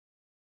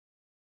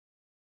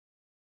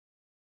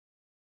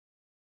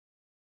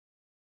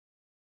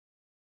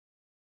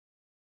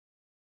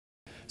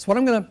So what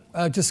I'm going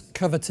to just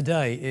cover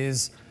today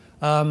is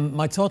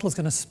my title is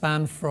going to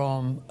span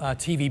from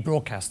TV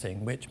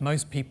broadcasting, which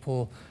most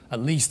people, at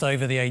least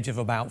over the age of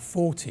about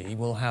 40,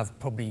 will have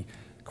probably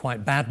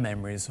quite bad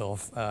memories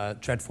of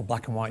dreadful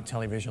black and white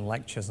television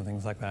lectures and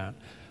things like that,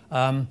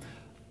 and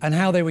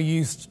how they were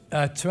used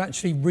to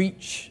actually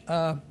reach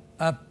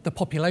the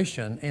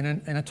population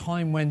in a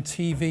time when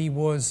TV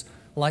was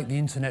like the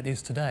internet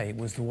is today. It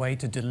was the way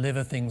to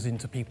deliver things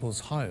into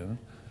people's home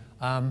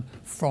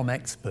from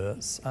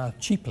experts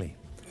cheaply.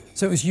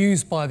 So it was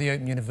used by the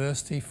Open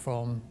University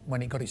from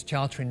when it got its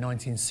charter in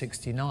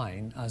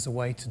 1969 as a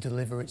way to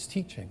deliver its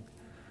teaching.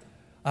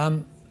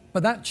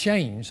 But that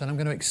changed, and I'm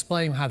going to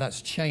explain how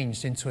that's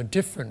changed into a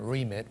different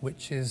remit,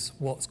 which is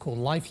what's called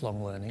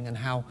lifelong learning, and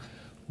how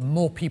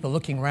more people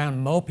looking around,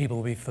 more people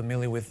will be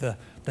familiar with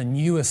the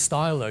newer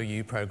style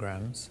OU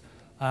programs,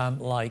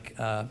 like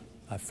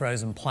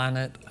Frozen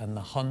Planet and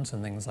The Hunt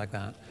and things like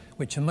that,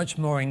 which are much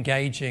more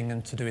engaging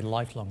and to do with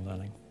lifelong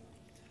learning.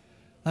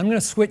 I'm going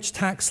to switch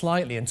tack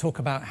slightly and talk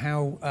about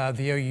how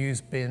the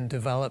OU's been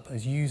developed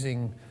as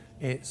using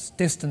its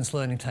distance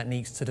learning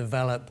techniques to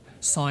develop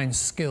science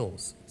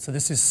skills. So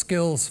this is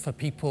skills for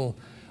people.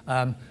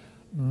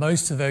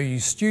 Most of OU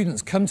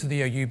students come to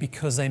the OU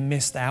because they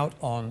missed out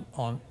on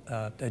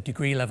a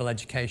degree level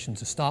education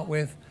to start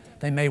with.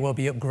 They may well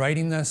be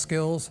upgrading their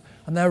skills,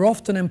 and they're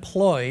often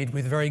employed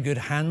with very good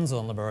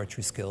hands-on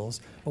laboratory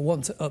skills, but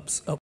want to up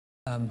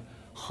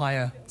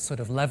higher sort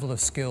of level of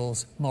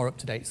skills, more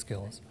up-to-date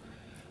skills.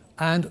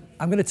 And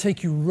I'm going to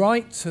take you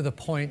right to the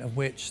point at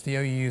which the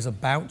OU is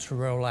about to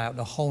roll out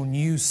a whole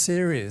new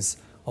series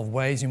of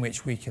ways in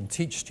which we can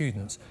teach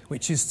students,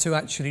 which is to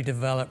actually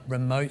develop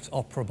remote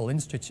operable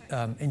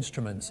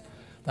instruments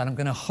that I'm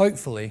going to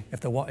hopefully,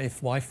 if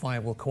Wi-Fi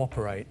will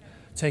cooperate,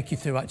 take you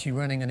through actually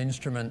running an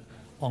instrument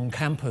on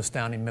campus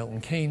down in Milton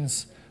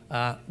Keynes,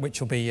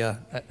 which will be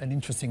an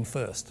interesting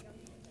first.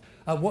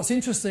 What's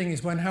interesting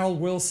is when Harold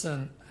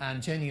Wilson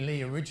and Jenny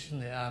Lee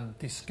originally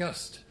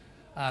discussed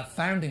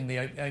founding the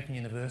Open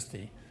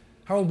University,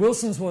 Harold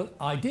Wilson's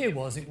idea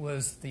was it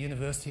was the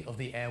University of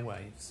the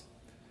Airwaves.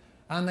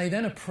 And they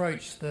then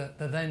approached the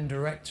then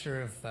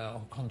director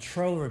of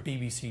controller of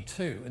BBC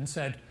Two and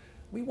said,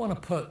 we want to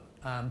put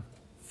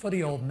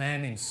fuddy old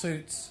men in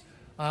suits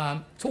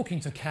talking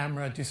to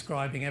camera,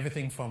 describing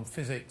everything from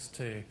physics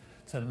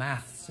to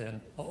maths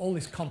and all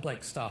this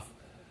complex stuff.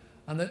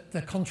 And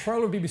the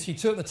controller of BBC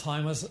Two at the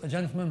time was a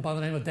gentleman by the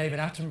name of David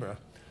Attenborough.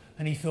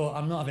 And he thought,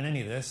 I'm not having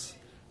any of this.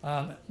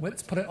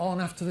 Let's put it on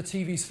after the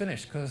TV's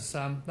finished, because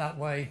that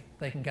way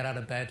they can get out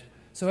of bed.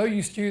 So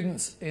OU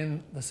students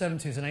in the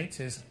 70s and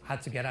 80s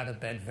had to get out of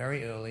bed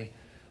very early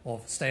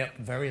or stay up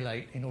very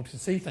late in order to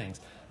see things.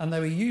 And they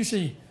were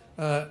usually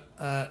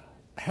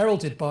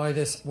heralded by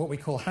this, what we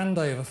call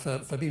handover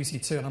for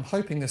BBC Two, and I'm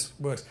hoping this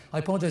works. I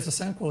apologise, the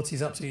sound quality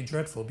is absolutely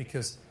dreadful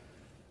because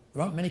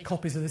there aren't many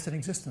copies of this in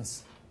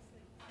existence.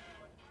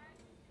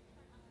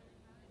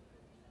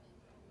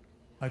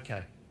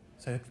 Okay,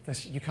 so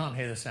you can't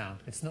hear the sound.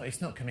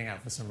 It's not coming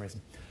out for some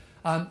reason.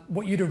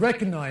 What you'd have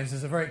recognised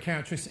is a very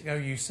characteristic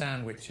OU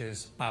sound, which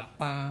is ba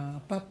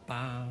ba ba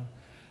ba,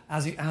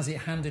 as it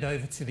handed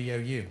over to the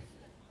OU.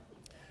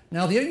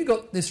 Now the OU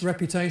got this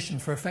reputation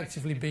for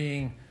effectively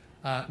being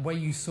where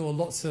you saw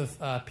lots of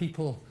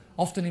people,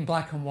 often in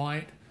black and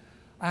white,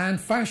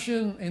 and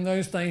fashion in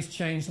those days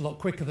changed a lot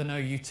quicker than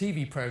OU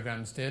TV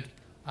programs did.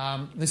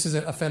 This is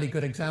a fairly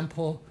good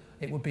example.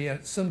 It would be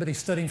somebody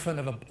stood in front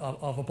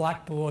of a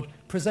blackboard,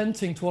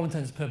 presenting, to all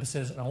intents and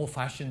purposes, an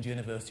old-fashioned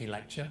university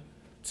lecture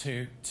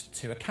to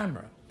a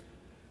camera.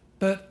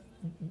 But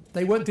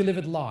they weren't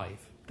delivered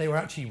live. They were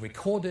actually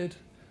recorded,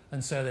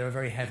 and so they were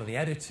very heavily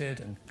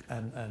edited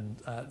and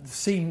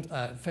seemed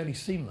fairly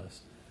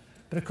seamless.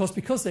 But of course,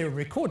 because they were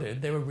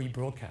recorded, they were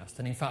rebroadcast.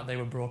 And in fact, they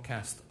were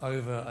broadcast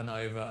over and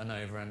over and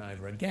over and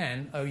over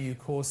again. OU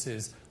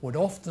courses would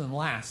often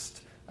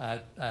last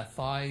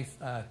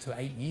 5 to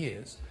 8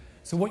 years.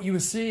 So what you were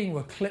seeing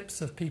were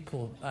clips of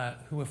people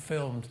who were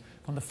filmed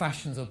from the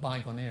fashions of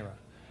bygone era.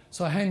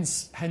 So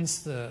hence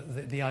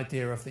the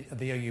idea of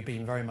the OU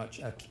being very much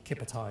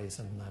kippertized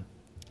and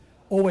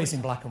always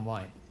in black and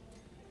white.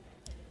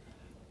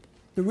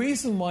 The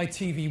reason why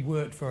TV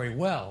worked very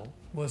well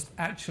was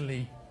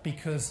actually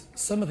because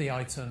some of the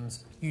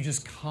items you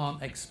just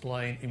can't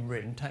explain in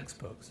written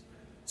textbooks.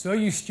 So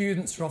OU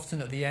students are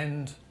often at the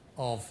end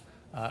of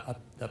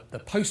the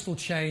postal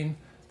chain.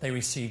 They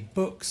receive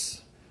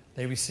books.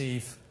 They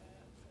receive,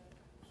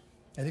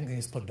 I think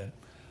it's plugged in.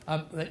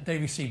 They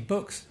receive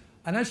books.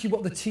 And actually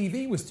what the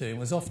TV was doing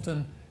was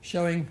often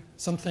showing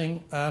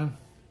something, I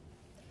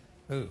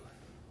don't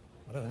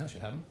think that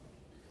should happen.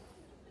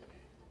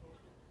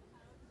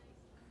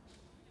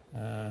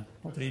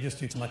 What did he just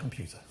do to my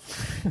computer?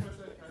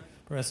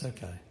 Press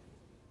OK.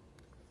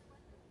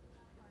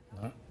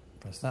 No,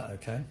 press that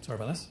OK. Sorry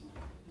about this.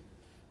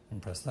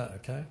 And press that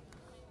OK.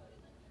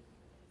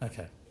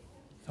 OK.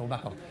 So we're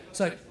back on.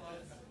 So,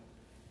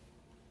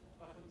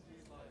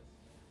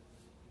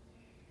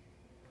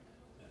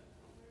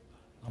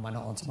 am I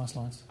not onto my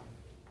slides?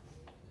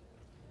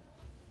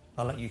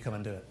 I'll let you come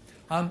and do it.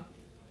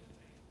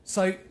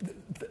 So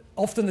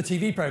often the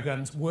TV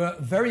programs were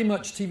very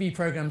much TV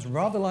programs,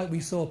 rather like we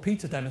saw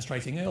Peter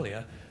demonstrating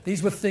earlier.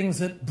 These were things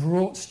that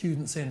brought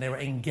students in. They were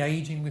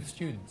engaging with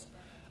students.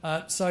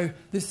 So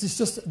this is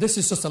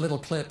just a little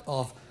clip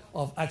of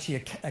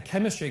actually a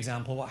chemistry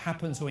example, what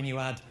happens when you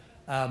add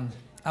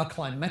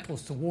alkaline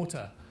metals to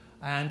water.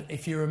 And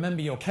if you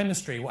remember your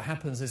chemistry, what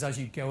happens is as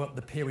you go up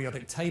the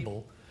periodic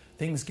table,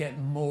 things get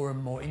more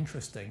and more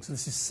interesting. So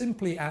this is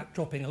simply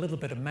dropping a little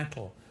bit of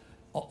metal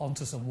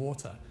onto some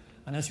water.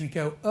 And as we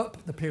go up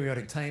the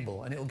periodic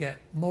table, and it'll get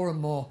more and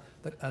more,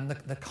 and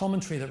the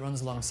commentary that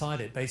runs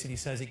alongside it basically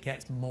says it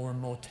gets more and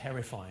more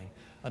terrifying.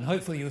 And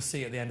hopefully you'll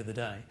see at the end of the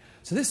day.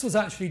 So this was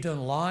actually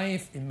done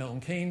live in Milton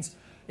Keynes.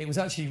 It was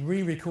actually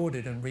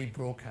re-recorded and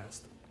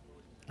rebroadcast.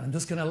 I'm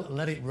just going to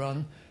let it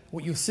run.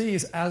 What you'll see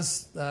is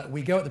as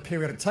we go at the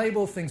periodic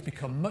table, things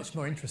become much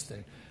more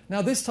interesting.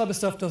 Now, this type of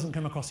stuff doesn't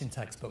come across in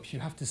textbooks. You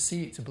have to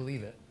see it to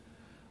believe it.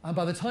 And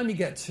by the time you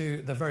get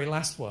to the very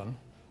last one,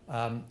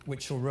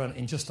 which will run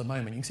in just a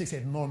moment, you can see it's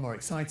getting more and more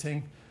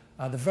exciting.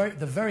 The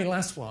very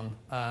last one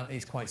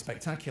is quite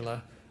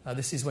spectacular.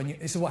 This is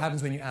what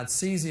happens when you add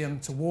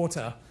cesium to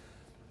water.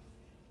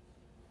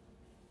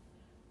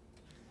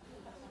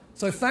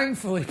 So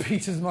thankfully,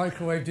 Peter's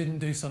microwave didn't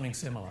do something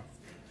similar.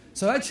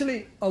 So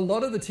actually, a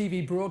lot of the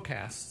TV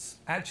broadcasts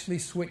actually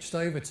switched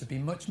over to be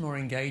much more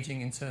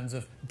engaging in terms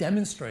of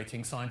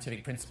demonstrating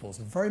scientific principles,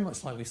 very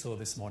much like we saw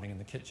this morning in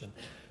the kitchen.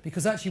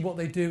 Because actually what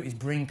they do is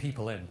bring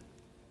people in.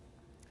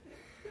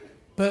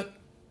 But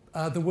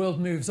the world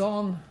moves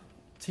on.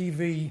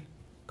 TV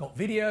got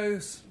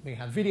videos, we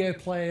had video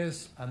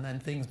players, and then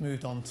things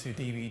moved on to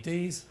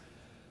DVDs.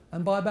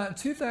 And by about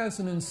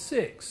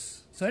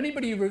 2006, so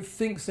anybody who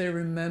thinks they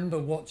remember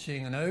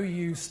watching an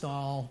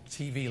OU-style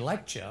TV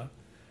lecture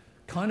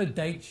kind of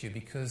dates you,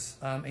 because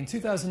in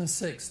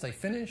 2006 they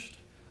finished.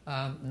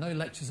 No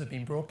lectures have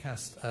been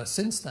broadcast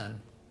since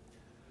then.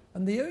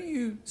 And the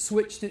OU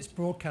switched its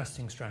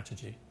broadcasting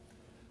strategy.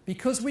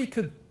 Because we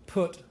could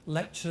put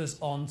lectures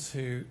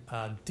onto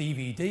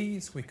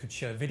DVDs, we could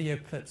show video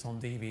clips on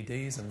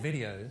DVDs and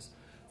videos,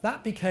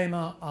 that became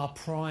our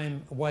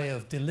prime way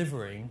of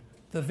delivering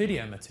the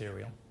video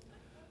material.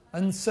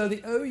 And so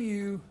the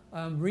OU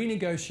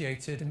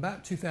renegotiated in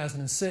about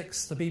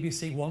 2006. The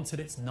BBC wanted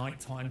its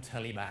nighttime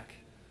telly back.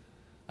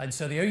 And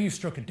so the OU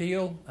struck a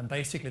deal, and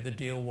basically the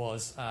deal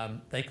was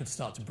they could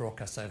start to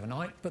broadcast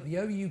overnight, but the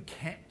OU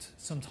kept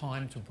some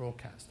time to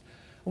broadcast.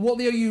 And what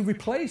the OU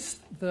replaced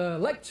the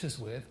lectures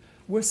with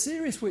were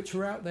series which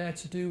were out there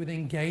to do with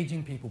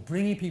engaging people,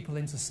 bringing people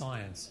into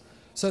science.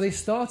 So they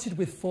started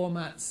with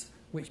formats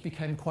which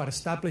became quite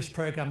established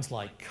programs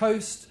like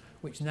Coast,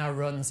 which now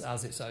runs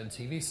as its own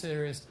TV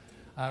series.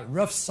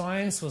 Rough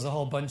Science was a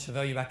whole bunch of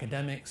OU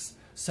academics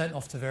sent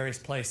off to various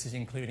places,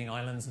 including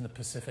islands in the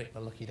Pacific,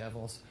 the Lucky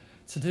Devils,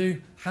 to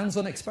do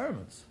hands-on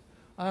experiments.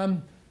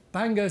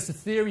 Bang Goes the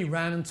Theory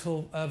ran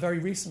until very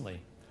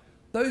recently.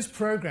 Those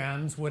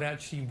programs would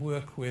actually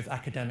work with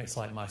academics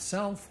like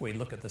myself. We'd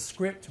look at the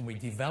script and we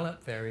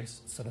develop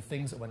various sort of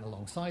things that went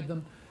alongside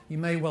them. You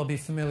may well be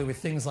familiar with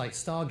things like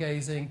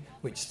Stargazing,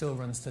 which still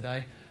runs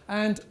today.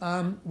 And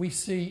we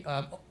see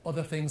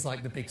other things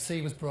like The Big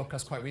C was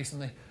broadcast quite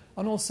recently.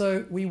 And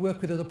also we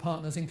work with other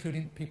partners,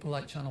 including people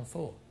like Channel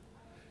 4.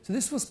 So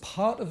this was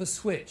part of a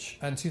switch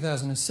in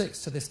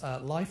 2006 to this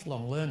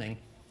lifelong learning.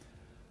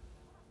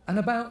 And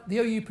the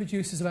OU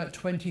produces about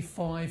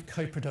 25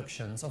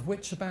 co-productions, of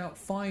which about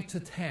 5 to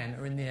 10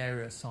 are in the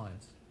area of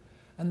science.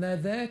 And they're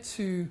there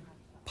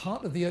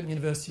part of the Open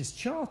University's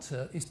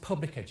charter is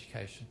public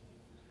education.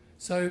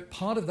 So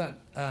part of that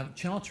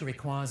charter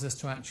requires us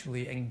to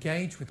actually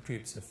engage with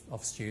groups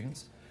of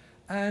students.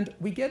 And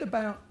we get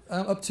about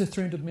up to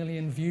 300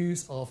 million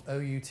views of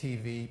OU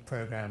TV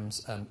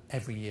programs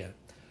every year.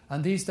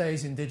 And these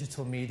days in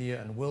digital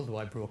media and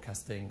worldwide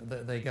broadcasting,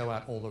 they go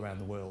out all around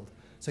the world.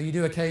 So you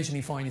do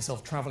occasionally find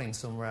yourself traveling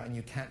somewhere and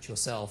you catch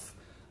yourself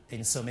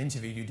in some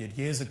interview you did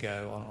years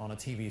ago on a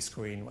TV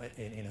screen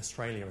in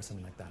Australia or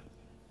something like that.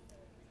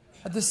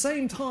 At the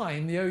same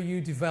time, the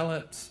OU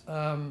developed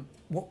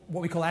what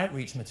we call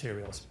outreach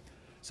materials.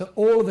 So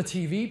all of the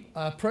TV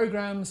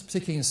programs,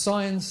 particularly in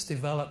science,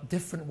 develop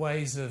different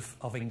ways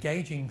of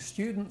engaging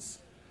students.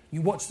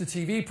 You watch the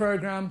TV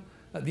program.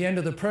 At the end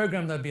of the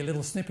program, there'd be a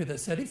little snippet that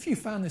said, if you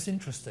found this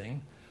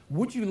interesting,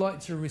 would you like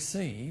to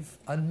receive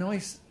a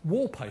nice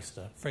wall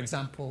poster? For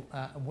example,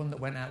 one that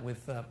went out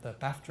with the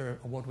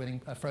BAFTA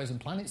award-winning Frozen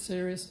Planet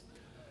series.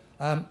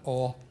 In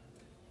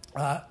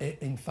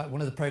fact, one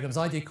of the programs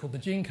I did called the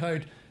Gene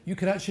Code, you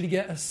could actually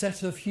get a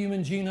set of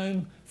human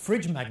genome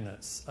fridge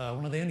magnets,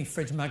 one of the only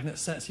fridge magnet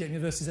sets the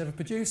university's ever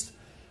produced.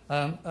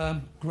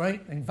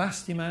 Great, in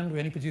vast demand. We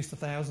only produced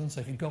 1,000,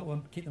 so if you've got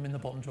one, keep them in the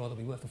bottom drawer. They'll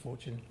be worth a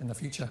fortune in the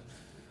future.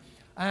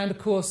 And of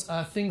course,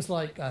 things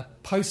like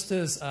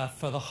posters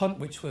for The Hunt,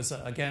 which was,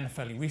 again, a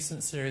fairly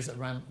recent series that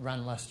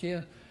ran last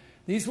year.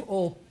 These were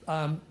all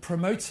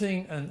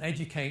promoting and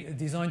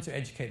designed to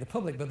educate the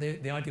public, but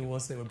the idea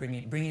was they were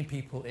bringing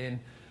people in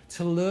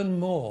to learn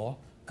more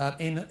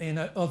in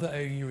other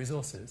OU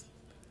resources.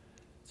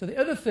 So the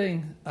other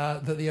thing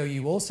that the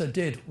OU also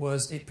did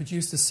was it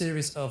produced a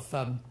series of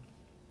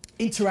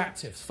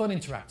interactives, fun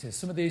interactives.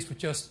 Some of these were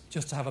just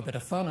to have a bit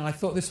of fun, and I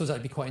thought this was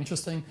actually quite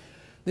interesting.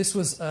 These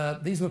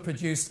were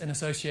produced in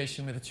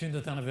association with the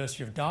 200th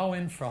anniversary of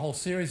Darwin for a whole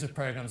series of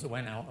programs that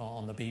went out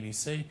on the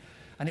BBC.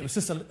 And it was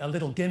just a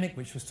little gimmick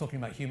which was talking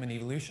about human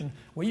evolution,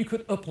 where you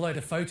could upload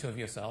a photo of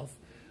yourself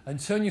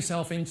and turn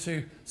yourself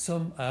into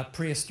some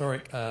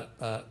prehistoric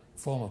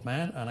form of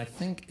man. And I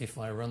think if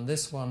I run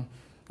this one,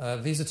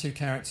 these are two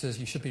characters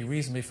you should be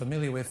reasonably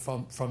familiar with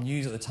from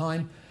news at the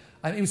time.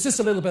 And it was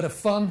just a little bit of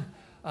fun.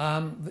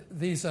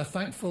 These are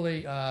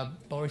thankfully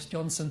Boris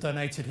Johnson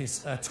donated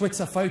his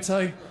Twitter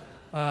photo.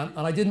 And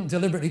I didn't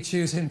deliberately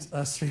choose him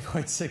as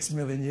 3.6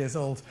 million years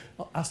old.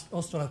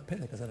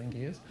 Australopithecus, I think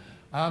he is.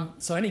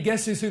 So any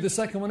guesses who the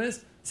second one is?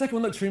 The second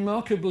one looks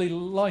remarkably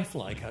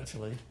lifelike,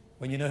 actually,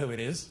 when you know who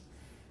it is.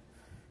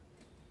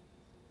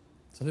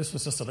 So this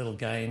was just a little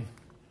game.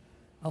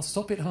 I'll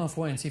stop it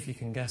halfway and see if you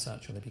can guess,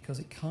 actually, because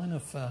it kind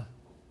of...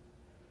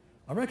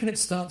 I reckon it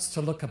starts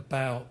to look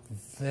about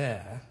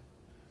there.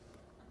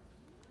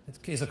 It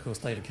is, of course,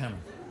 David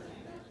Cameron.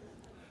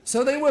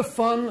 So they were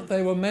fun.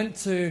 They were meant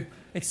to...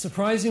 It's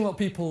surprising what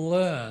people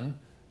learn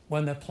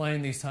when they're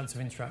playing these types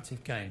of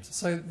interactive games.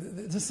 So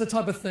this is the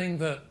type of thing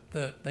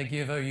that they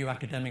give OU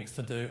academics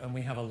to do, and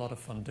we have a lot of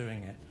fun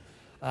doing it.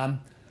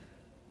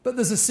 But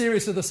there's a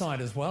serious other side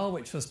as well,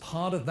 which was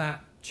part of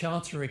that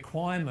charter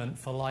requirement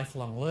for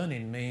lifelong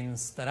learning,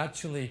 means that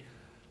actually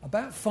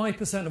about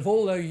 5% of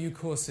all OU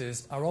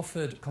courses are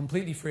offered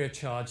completely free of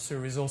charge through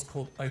a resource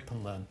called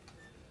OpenLearn.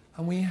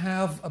 And we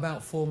have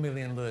about 4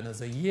 million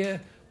learners a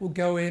year will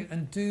go in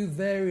and do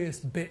various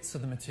bits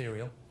of the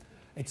material.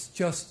 It's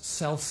just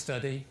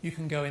self-study. You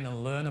can go in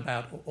and learn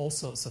about all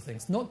sorts of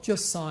things, not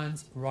just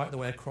science, right the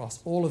way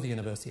across all of the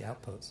university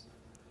outputs.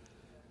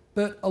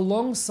 But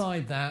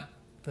alongside that,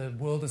 the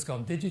world has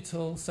gone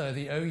digital. So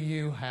the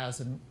OU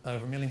has over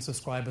 1 million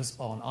subscribers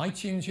on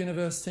iTunes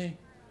University.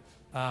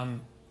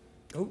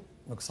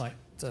 Looks like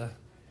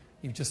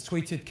you've just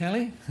tweeted,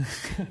 Kelly.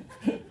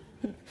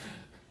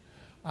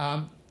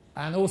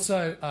 And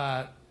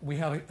also, we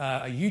have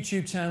a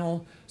YouTube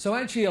channel. So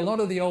actually, a lot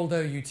of the old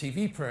OU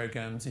TV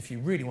programs, if you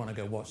really want to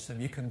go watch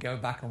them, you can go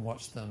back and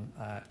watch them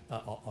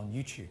on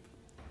YouTube.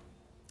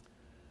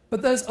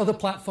 But there's other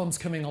platforms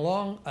coming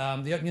along.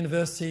 The Open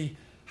University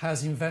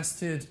has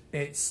invested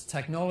its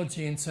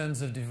technology in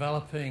terms of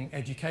developing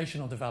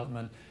educational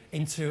development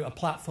into a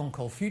platform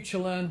called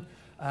FutureLearn,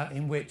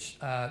 in which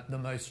the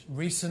most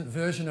recent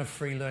version of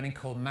free learning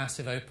called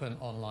Massive Open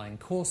Online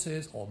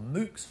Courses, or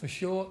MOOCs for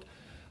short,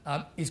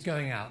 is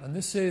going out. And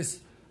this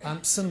is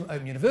some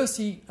Open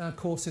University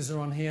courses are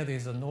on here.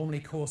 These are normally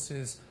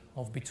courses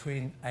of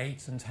between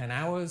 8 and 10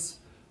 hours.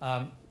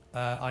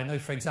 I know,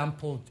 for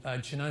example,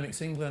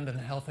 Genomics England and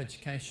Health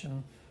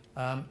Education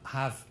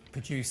have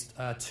produced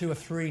 2 or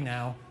 3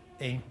 now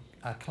in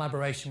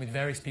collaboration with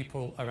various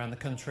people around the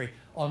country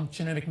on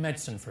genomic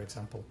medicine, for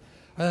example.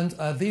 And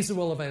these are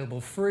all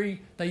available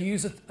free. They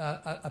use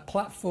a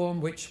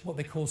platform what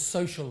they call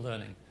social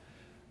learning.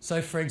 So,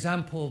 for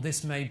example,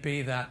 this may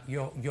be that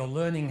you're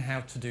learning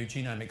how to do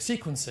genomic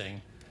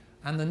sequencing,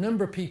 and the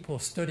number of people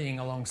studying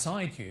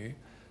alongside you,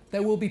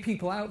 there will be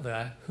people out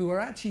there who are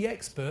actually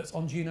experts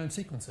on genome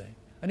sequencing.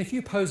 And if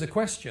you pose a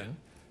question,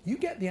 you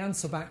get the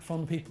answer back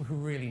from people who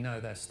really know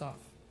their stuff.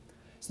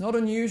 It's not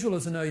unusual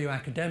as an OU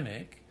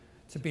academic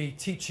to be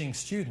teaching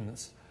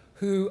students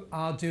who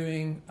are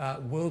doing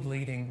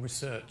world-leading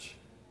research,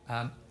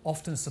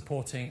 often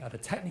supporting at a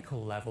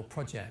technical level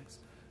projects.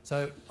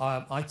 So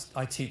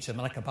I teach a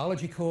molecular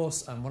biology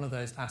course, and one of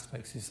those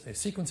aspects is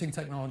sequencing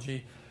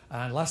technology.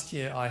 And last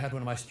year I had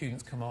one of my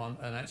students come on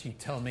and actually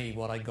tell me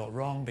what I got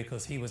wrong,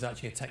 because he was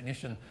actually a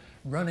technician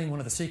running one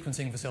of the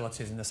sequencing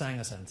facilities in the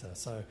Sanger Center.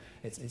 So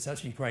it's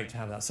actually great to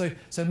have that. So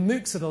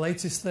MOOCs are the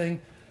latest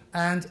thing.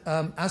 And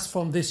as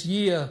from this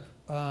year,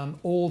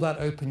 all that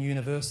Open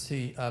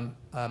University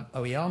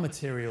OER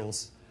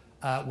materials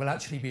will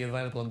actually be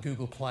available on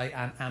Google Play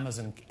and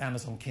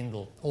Amazon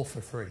Kindle, all for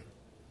free.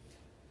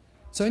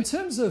 So in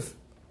terms of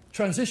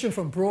transition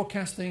from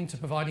broadcasting to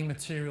providing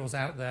materials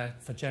out there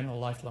for general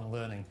lifelong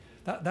learning,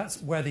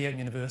 that's where the Open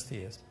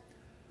University is.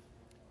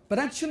 But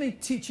actually,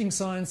 teaching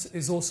science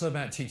is also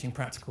about teaching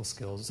practical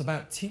skills. It's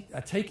about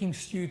taking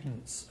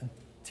students and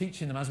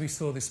teaching them, as we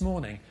saw this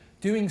morning.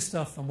 Doing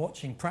stuff and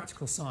watching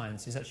practical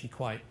science is actually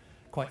quite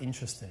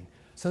interesting.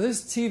 So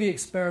there's TV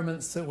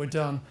experiments that were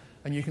done,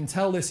 and you can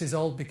tell this is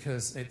old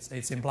because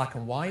it's in black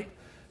and white.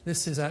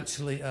 This is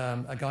actually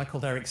a guy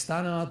called Eric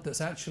Stannard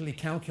that's actually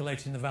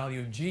calculating the value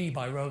of G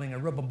by rolling a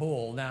rubber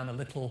ball down a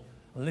little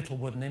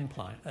wooden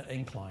incline.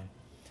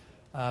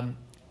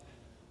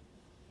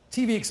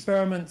 TV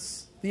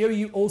experiments. The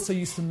OU also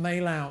used to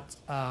mail out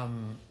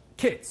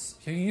kits.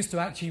 So you used to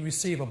actually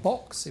receive a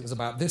box. It was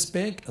about this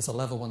big as a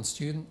level 1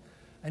 student.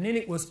 And in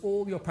it was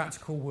all your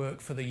practical work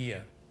for the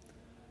year.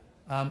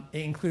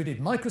 It included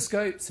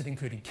microscopes. It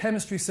included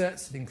chemistry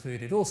sets. It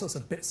included all sorts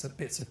of bits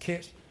of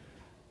kit.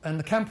 And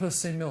the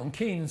campus in Milton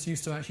Keynes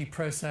used to actually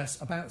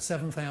process about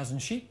 7,000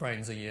 sheep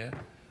brains a year.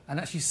 and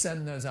actually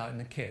send those out in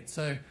the kit.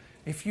 So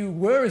if you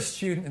were a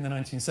student in the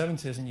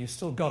 1970s and you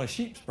still got a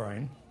sheep's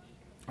brain,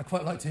 I'd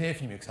quite like to hear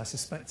from you, because I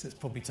suspect it's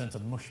probably turned to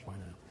mush by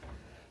now.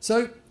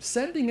 So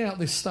sending out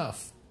this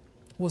stuff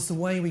was the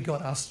way we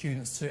got our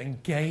students to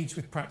engage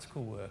with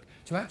practical work,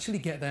 to actually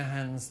get their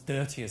hands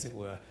dirty, as it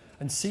were,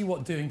 and see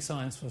what doing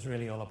science was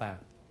really all about.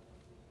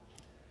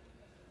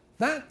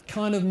 That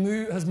kind of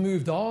has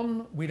moved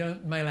on. We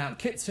don't mail out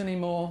kits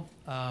anymore.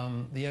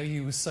 The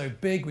OU was so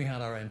big, we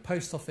had our own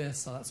post office,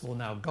 so that's all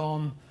now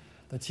gone.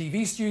 The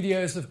TV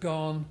studios have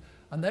gone,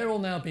 and they're all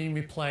now being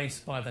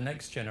replaced by the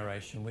next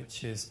generation,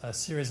 which is a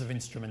series of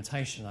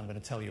instrumentation I'm going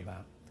to tell you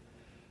about.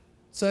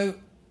 So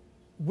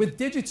with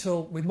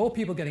digital, with more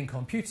people getting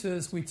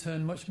computers, we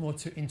turn much more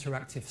to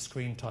interactive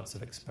screen types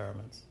of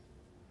experiments.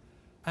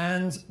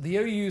 And the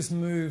OU's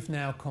moved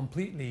now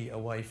completely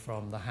away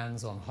from the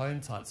hands-on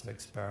home types of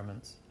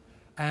experiments.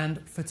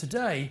 And for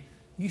today,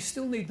 you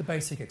still need the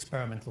basic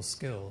experimental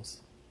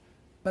skills.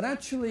 But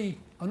actually,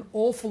 an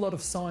awful lot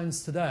of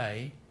science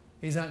today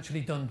is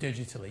actually done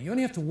digitally. You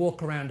only have to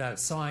walk around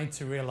outside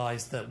to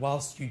realize that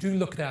whilst you do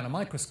look down a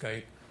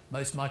microscope,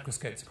 most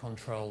microscopes are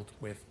controlled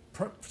with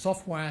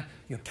software,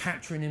 you're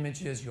capturing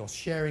images, you're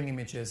sharing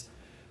images.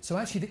 So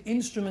actually the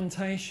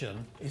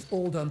instrumentation is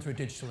all done through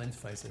digital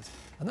interfaces.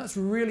 And that's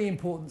a really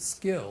important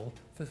skill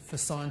for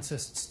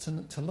scientists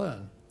to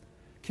learn.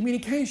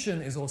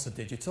 Communication is also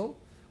digital.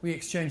 We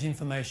exchange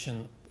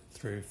information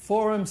through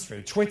forums,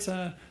 through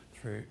Twitter,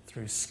 through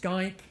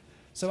Skype.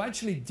 So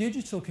actually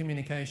digital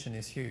communication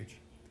is huge.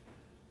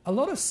 A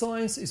lot of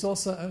science is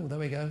also, oh, there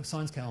we go,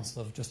 Science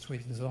Council have just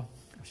tweeted as well.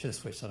 I should have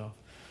switched that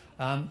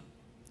off.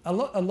 A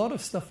lot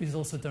of stuff is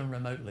also done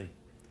remotely,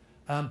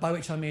 by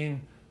which I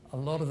mean a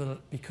lot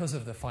of because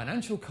of the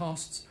financial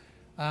costs,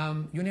 you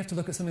only have to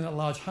look at something like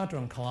Large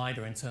Hadron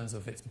Collider in terms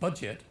of its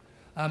budget.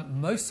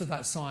 Most of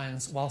that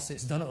science, whilst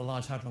it's done at the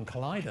Large Hadron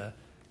Collider,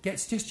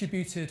 gets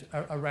distributed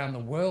around the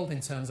world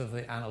in terms of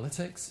the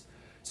analytics.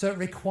 So it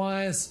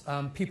requires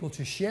people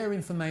to share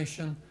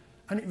information,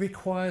 and it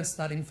requires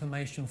that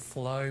information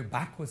flow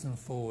backwards and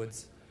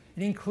forwards.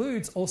 It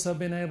includes also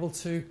being able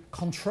to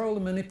control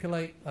and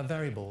manipulate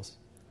variables.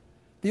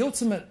 The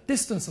ultimate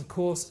distance, of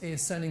course, is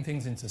sending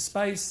things into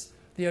space.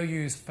 The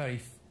OU is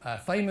very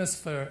famous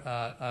for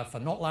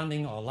not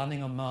landing or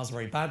landing on Mars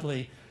very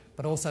badly,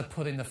 but also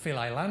putting the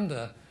Philae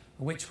lander,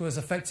 which was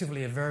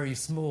effectively a very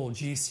small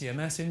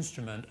GCMS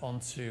instrument,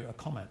 onto a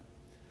comet.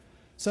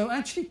 So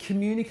actually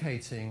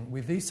communicating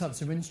with these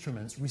types of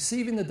instruments,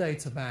 receiving the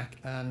data back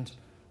and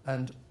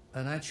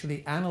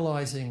actually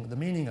analysing the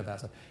meaning of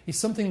that is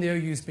something the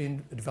OU's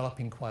been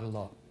developing quite a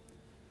lot.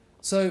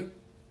 So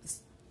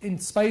in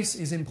space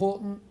is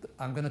important.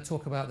 I'm going to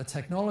talk about the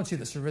technology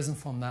that's arisen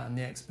from that and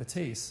the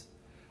expertise.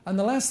 And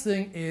the last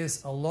thing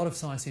is a lot of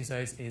science these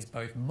days is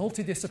both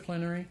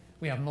multidisciplinary.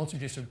 We have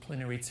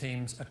multidisciplinary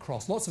teams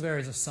across lots of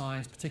areas of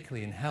science,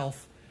 particularly in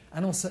health,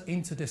 and also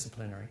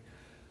interdisciplinary.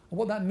 And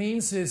what that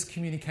means is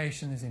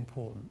communication is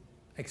important.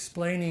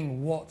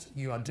 Explaining what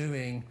you are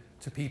doing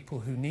to people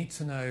who need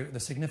to know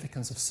the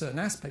significance of certain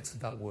aspects of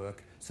that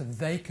work so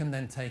they can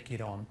then take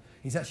it on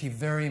is actually a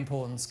very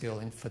important skill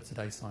for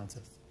today's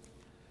scientists.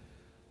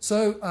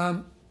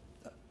 So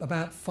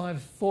about 4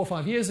 or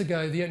 5 years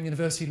ago, the Open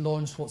University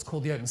launched what's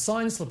called the Open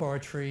Science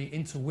Laboratory,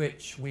 into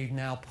which we've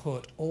now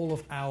put all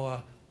of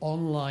our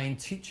online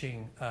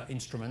teaching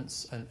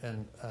instruments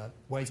and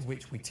ways in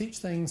which we teach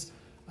things.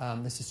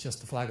 This is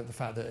just to flag up the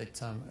fact that it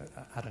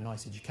had a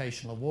nice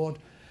educational award.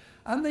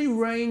 And they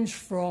range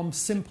from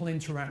simple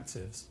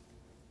interactives.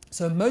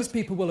 So most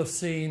people will have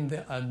seen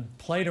and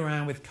played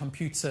around with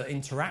computer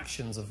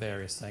interactions of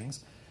various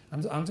things.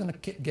 I'm going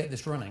to get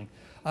this running.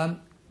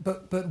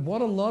 But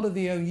what a lot of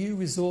the OU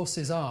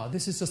resources are,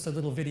 this is just a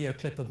little video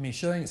clip of me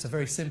showing. It's a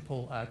very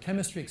simple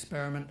chemistry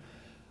experiment.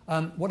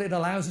 What it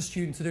allows a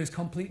student to do is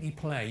completely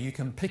play. You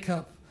can pick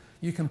up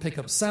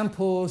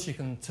samples, you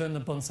can turn the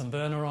Bunsen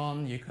burner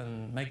on, you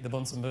can make the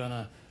Bunsen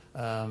burner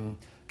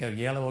go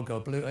yellow or go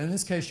blue. In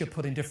this case, you're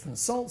putting different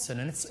salts in,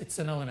 and it's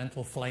an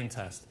elemental flame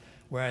test.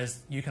 Whereas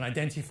you can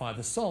identify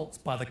the salts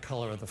by the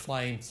color of the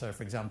flame. So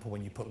for example,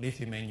 when you put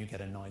lithium in, you get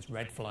a nice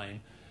red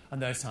flame,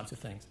 and those types of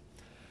things.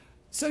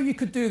 So you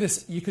could do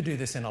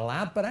this in a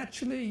lab, but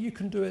actually you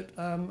can do it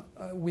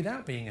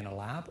without being in a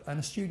lab, and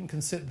a student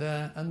can sit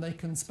there and they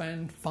can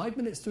spend 5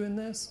 minutes doing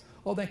this,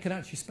 or they can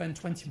actually spend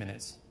 20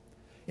 minutes.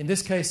 In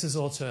this case, there's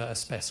also a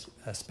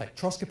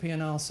spectroscopy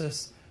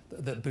analysis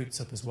that boots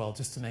up as well,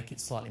 just to make it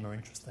slightly more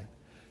interesting.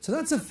 So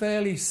that's a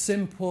fairly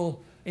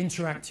simple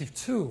interactive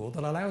tool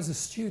that allows a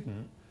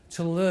student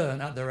to learn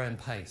at their own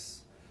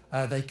pace.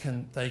 They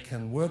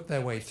can work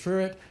their way through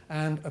it,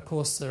 and of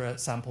course there are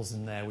samples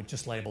in there with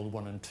just labelled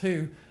 1 and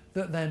 2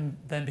 that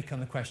then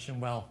become the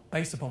question, well,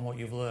 based upon what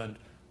you've learned,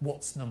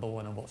 what's number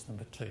 1 and what's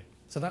number 2?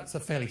 So that's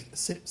a fairly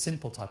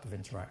simple type of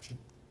interaction.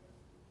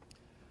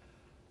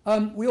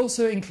 We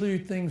also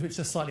include things which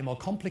are slightly more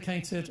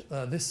complicated.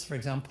 This, for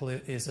example,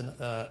 is if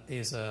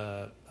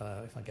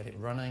I get it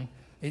running,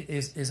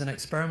 is an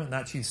experiment that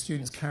actually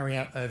students carry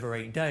out over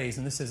 8 days,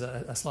 and this is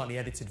a slightly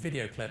edited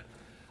video clip.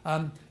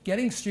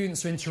 Getting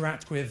students to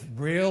interact with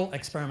real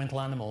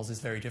experimental animals is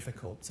very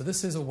difficult. So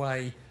this is a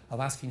way of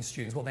asking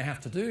students. What they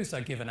have to do is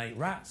they're given 8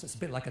 rats. It's a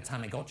bit like a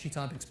Tamagotchi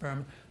type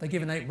experiment. They're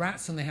given 8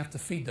 rats and they have to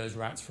feed those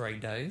rats for 8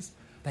 days.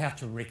 They have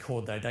to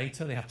record their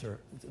data. They have to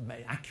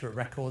make accurate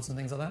records and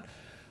things like that.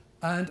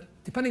 And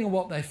depending on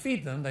what they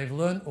feed them, they've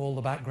learned all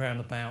the background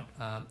about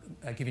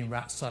giving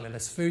rats slightly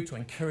less food to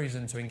encourage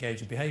them to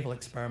engage in behavioral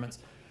experiments.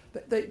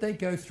 They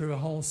go through a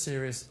whole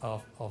series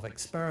of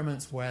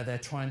experiments where they're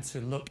trying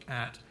to look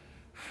at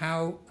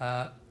how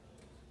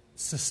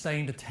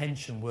sustained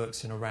attention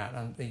works in a rat.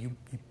 And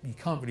you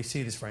can't really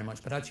see this very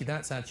much, but actually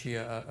that's actually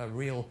a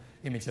real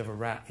image of a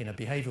rat in a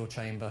behavioral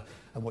chamber.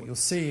 And what you'll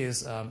see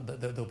is that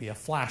there'll be a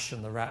flash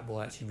and the rat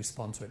will actually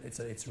respond to it.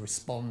 It's a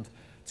respond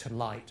to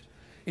light.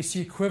 It's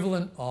the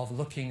equivalent of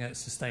looking at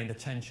sustained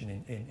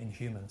attention in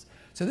humans.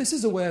 So this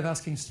is a way of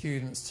asking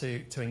students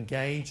to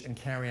engage and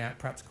carry out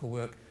practical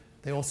work.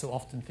 They also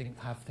often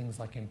have things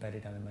like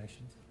embedded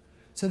animations.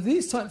 So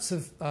these types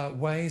of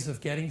ways of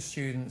getting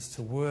students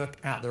to work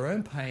at their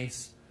own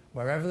pace,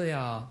 wherever they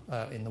are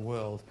in the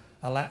world,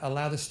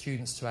 allow the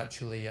students to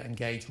actually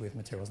engage with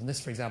materials. And this,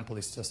 for example,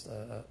 is just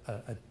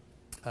the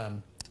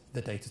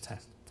data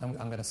test. I'm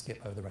going to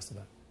skip over the rest of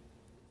that.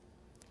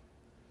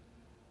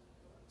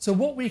 So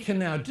what we can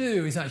now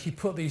do is actually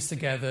put these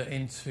together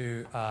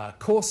into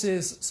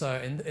courses. So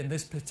in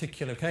this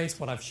particular case,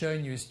 what I've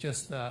shown you is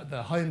just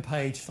the home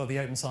page for the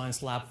Open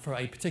Science Lab for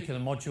a particular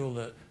module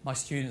that my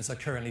students are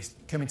currently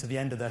coming to the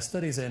end of their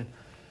studies in.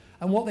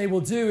 And what they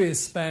will do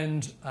is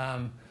spend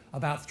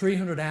about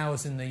 300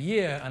 hours in the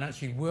year and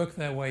actually work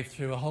their way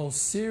through a whole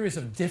series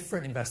of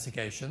different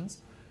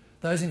investigations.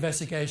 Those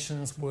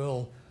investigations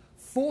will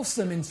force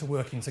them into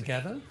working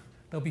together.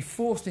 They'll be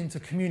forced into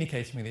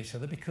communicating with each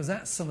other because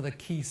that's some of the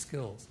key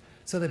skills.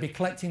 So they'll be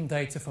collecting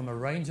data from a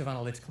range of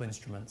analytical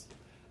instruments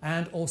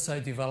and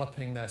also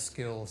developing their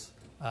skills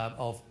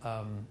of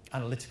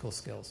analytical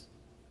skills.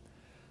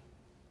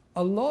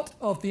 A lot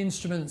of the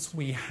instruments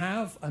we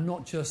have are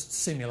not just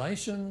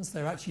simulations,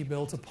 they're actually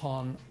built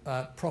upon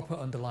proper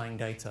underlying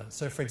data.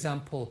 So for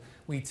example,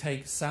 we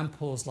take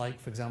samples like,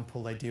 for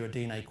example, they do a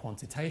DNA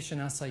quantitation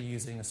assay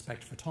using a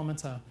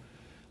spectrophotometer.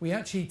 We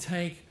actually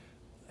take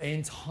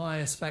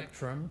entire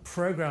spectrum,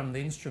 program the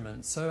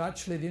instrument. So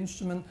actually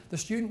the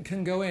student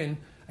can go in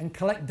and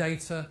collect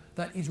data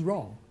that is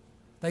wrong.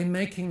 They're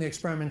making the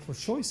experimental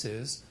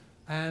choices,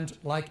 and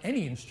like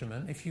any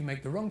instrument, if you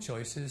make the wrong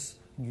choices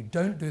and you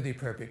don't do the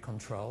appropriate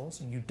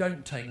controls and you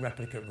don't take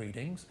replicate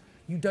readings,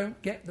 you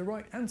don't get the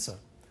right answer.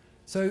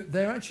 So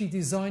they're actually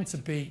designed to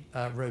be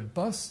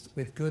robust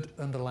with good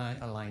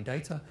underlying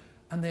data,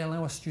 and they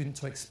allow a student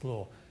to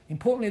explore.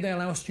 Importantly, they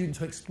allow a student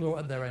to explore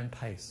at their own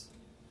pace.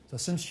 So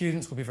some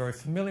students will be very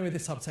familiar with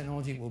this type of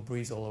technology, will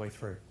breeze all the way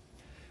through.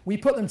 We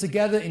put them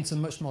together into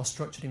much more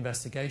structured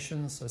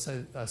investigations.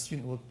 So a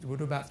student will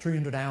do about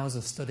 300 hours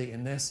of study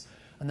in this,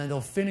 and then they'll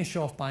finish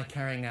off by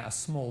carrying out a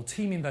small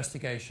team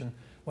investigation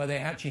where they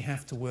actually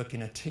have to work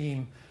in a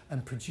team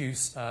and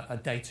produce a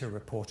data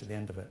report at the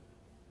end of it.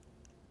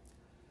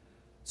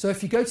 So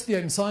if you go to the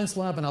Open Science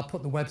Lab, and I'll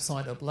put the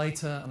website up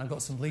later, and I've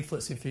got some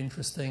leaflets if you're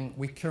interested.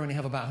 We currently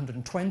have about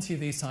 120 of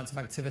these types of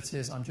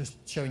activities. I'm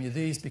just showing you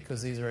these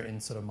because these are in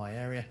sort of my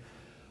area.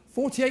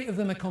 48 of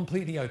them are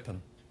completely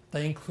open.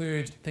 They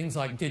include things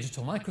like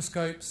digital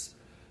microscopes,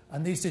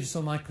 and these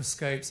digital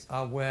microscopes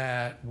are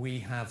where we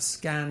have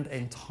scanned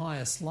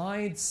entire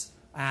slides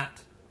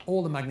at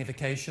all the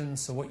magnifications.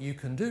 So what you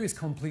can do is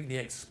completely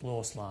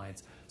explore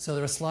slides. So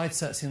there are slide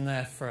sets in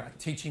there for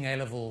teaching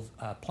A-level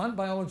plant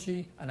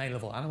biology and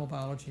A-level animal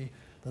biology.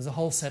 There's a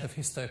whole set of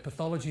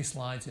histopathology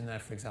slides in there,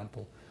 for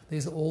example.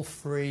 These are all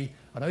free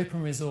and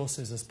open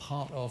resources as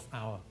part of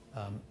our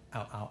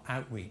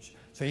outreach.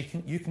 So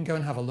you can go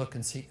and have a look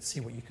and see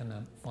what you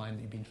can find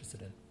that you'd be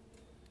interested in.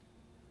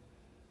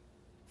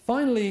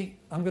 Finally,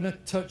 I'm going to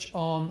touch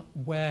on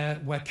where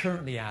we're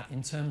currently at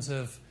in terms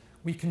of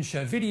we can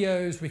show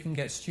videos, we can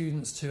get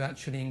students to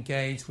actually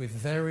engage with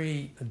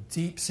very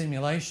deep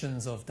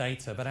simulations of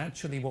data, but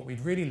actually what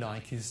we'd really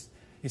like is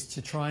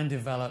to try and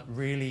develop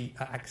really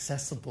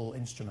accessible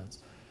instruments.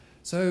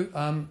 So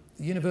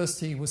the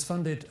university was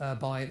funded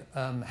by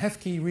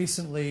HEFCE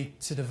recently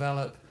to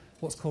develop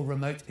what's called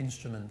remote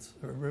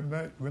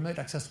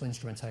accessible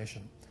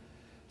instrumentation.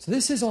 So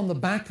this is on the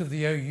back of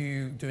the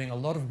OU doing a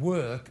lot of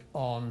work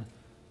on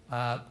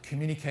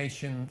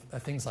communication,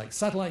 things like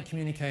satellite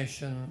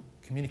communication,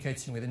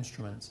 communicating with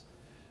instruments.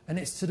 And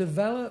it's to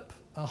develop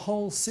a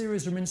whole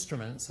series of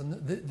instruments,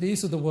 and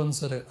these are the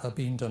ones that are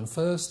being done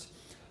first.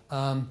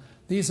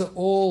 These are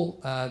all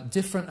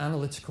different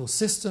analytical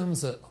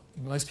systems that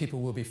most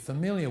people will be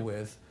familiar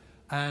with,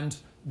 and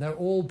they're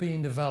all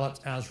being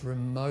developed as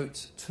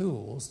remote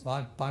tools,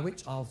 by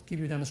which I'll give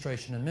you a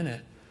demonstration in a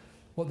minute.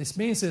 What this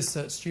means is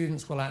that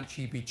students will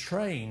actually be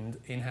trained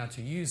in how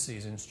to use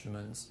these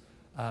instruments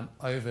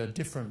over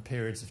different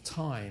periods of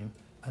time,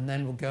 and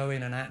then we'll go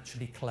in and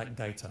actually collect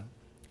data.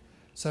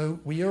 So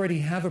we already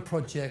have a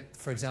project,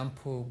 for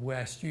example,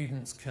 where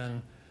students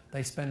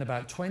they spend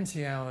about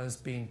 20 hours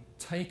being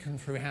taken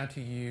through how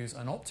to use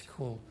an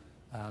optical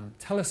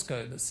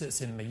telescope that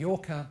sits in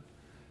Mallorca,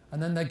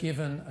 and then they're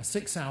given a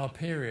 6-hour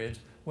period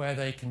where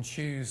they can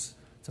choose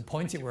to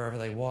point it wherever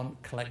they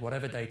want, collect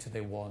whatever data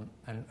they want,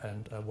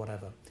 and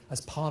whatever,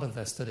 as part of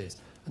their studies.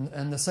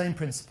 And the same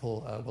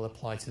principle will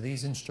apply to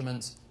these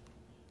instruments.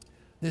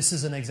 This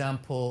is an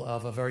example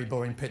of a very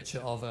boring picture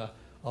of a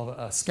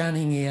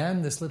scanning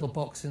EM. This little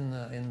box in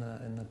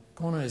the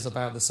corner is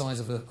about the size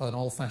of an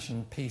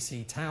old-fashioned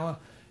PC tower.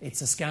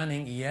 It's a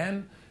scanning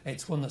EM.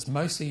 It's one that's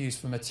mostly used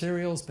for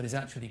materials, but is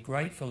actually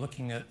great for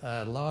looking at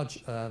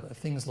large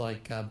things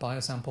like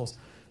biosamples.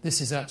 This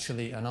is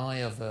actually an eye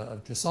of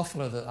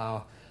Drosophila that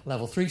our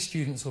level 3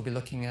 students will be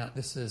looking at.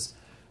 This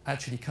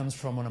actually comes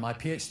from one of my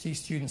PhD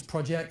students'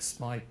 projects.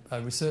 My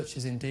research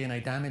is in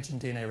DNA damage and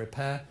DNA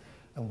repair,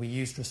 and we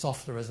use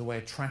Drosophila as a way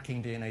of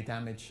tracking DNA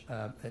damage,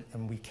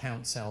 and we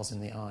count cells in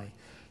the eye.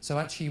 So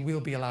actually we'll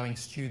be allowing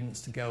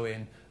students to go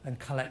in and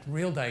collect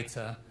real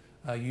data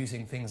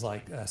using things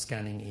like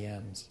scanning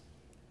EMs.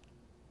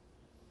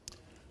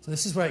 So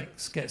this is where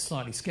it gets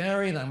slightly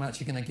scary. I'm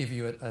actually going to give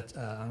you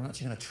I'm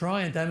actually going to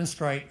try and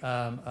demonstrate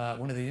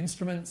one of the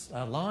instruments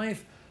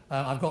live.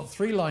 I've got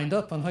 3 lined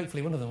up, and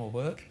hopefully one of them will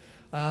work.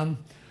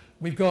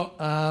 We've got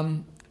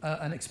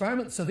an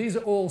experiment. So these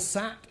are all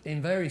sat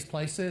in various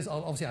places.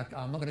 Obviously,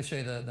 I'm not going to show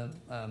you the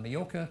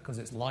Mallorca because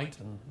it's light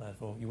and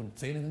therefore you wouldn't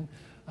see anything.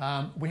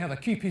 We have a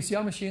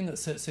qPCR machine that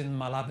sits in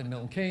my lab in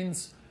Milton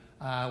Keynes.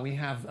 We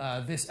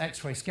have this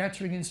X-ray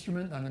scattering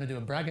instrument I'm going to do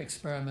a Bragg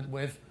experiment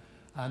with,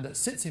 and that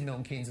sits in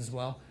Milton Keynes as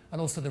well,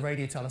 and also the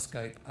radio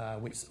telescope,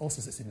 which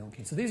also sits in Milton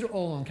Keynes. So these are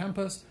all on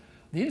campus.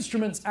 The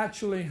instruments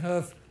actually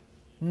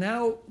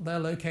now they're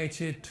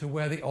located to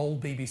where the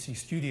old BBC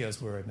studios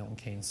were at Milton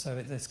Keynes. So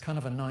it's kind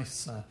of a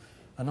nice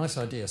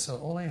idea. So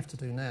all I have to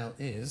do now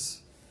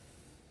is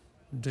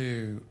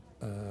do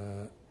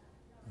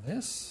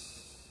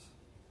this.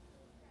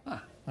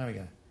 There we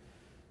go.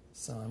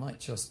 So I might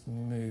just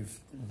move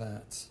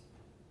that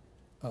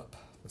up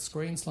the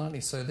screen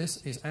slightly. So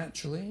this is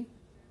actually,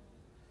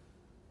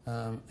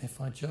 I'm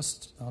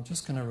just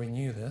going to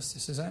renew this.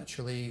 This is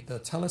actually the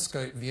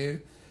telescope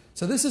view.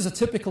 So this is a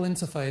typical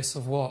interface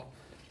of what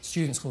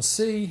students will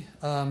see.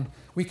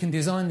 We can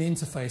design the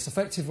interface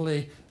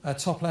effectively.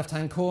 Top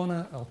left-hand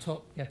corner, or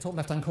top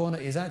left-hand corner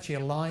is actually a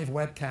live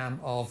webcam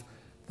of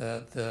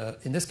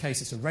in this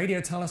case, it's a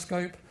radio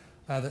telescope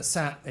that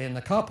sat in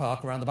the car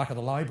park around the back of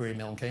the library in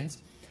Milton Keynes.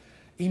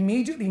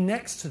 Immediately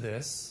next to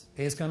this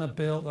is going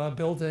to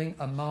building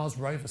a Mars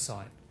rover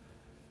site.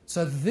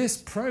 So this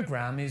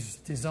program is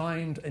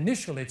designed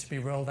initially to be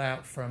rolled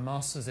out for a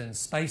Master's in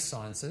Space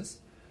Sciences,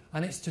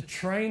 and it's to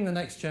train the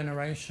next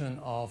generation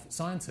of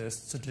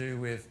scientists to do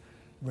with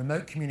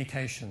remote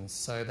communications.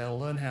 So they'll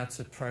learn how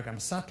to program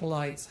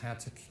satellites, how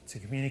to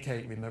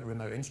communicate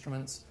remote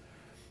instruments,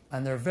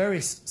 and there are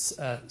various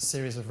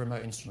series of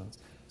remote instruments.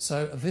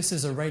 So this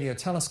is a radio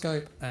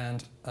telescope,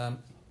 and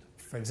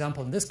for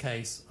example, in this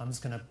case, I'm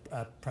just going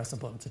to press a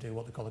button to do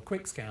what they call a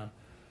quick scan,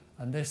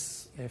 and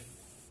this, if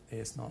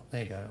it's not,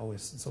 there you go,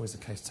 it's always the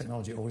case,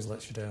 technology always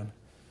lets you down.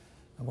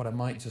 And what I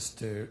might just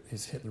do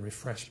is hit the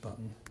refresh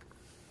button,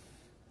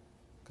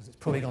 because it's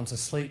probably gone to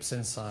sleep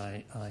since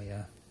I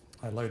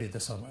loaded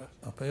this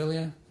up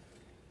earlier.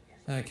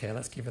 Okay,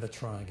 let's give it a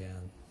try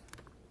again.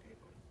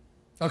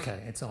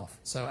 Okay, it's off.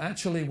 So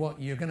actually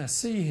what you're going to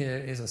see here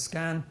is a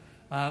scan.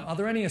 Are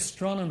there any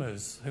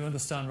astronomers who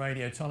understand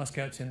radio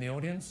telescopes in the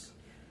audience?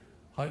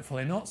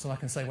 Hopefully not, so I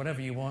can say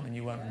whatever you want and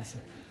you won't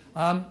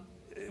understand.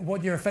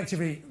 What you're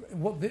effectively,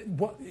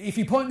 if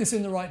you point this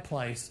in the right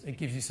place, it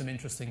gives you some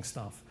interesting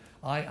stuff.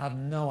 I have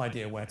no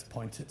idea where to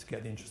point it to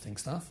get the interesting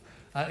stuff.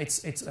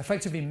 It's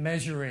effectively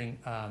measuring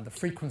the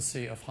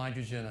frequency of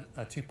hydrogen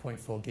at 2.4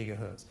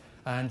 gigahertz,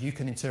 and you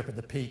can interpret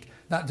the peak.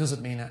 That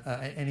doesn't mean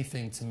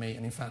anything to me,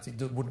 and in fact, it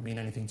wouldn't mean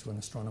anything to an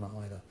astronomer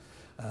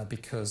either,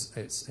 because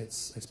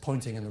it's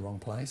pointing in the wrong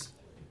place.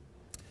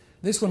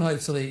 This one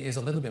hopefully is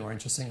a little bit more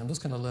interesting. I'm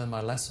just going to learn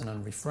my lesson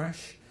and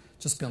refresh,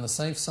 just be on the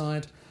safe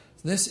side.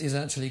 This is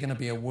actually going to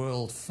be a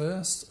world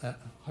first.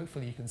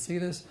 Hopefully you can see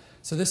this.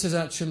 So this is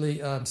actually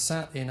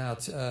sat in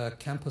our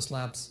campus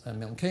labs at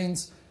Milton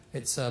Keynes.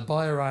 It's a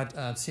Biorad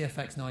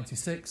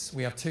CFX96.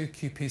 We have 2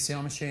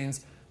 qPCR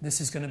machines. This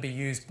is going to be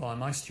used by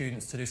my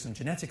students to do some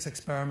genetics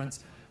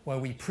experiments where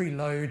we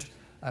preload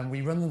and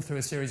we run them through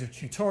a series of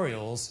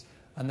tutorials,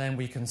 and then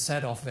we can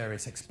set off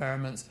various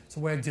experiments. So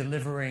we're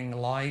delivering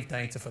live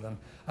data for them.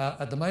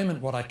 At the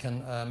moment, what I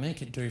can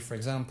make it do, for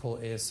example,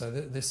 is, so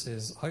this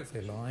is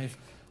hopefully live.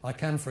 I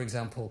can, for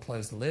example,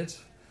 close the lid,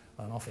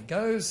 and off it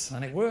goes,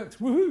 and it worked.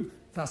 Woohoo!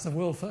 That's the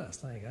world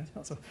first. There you go.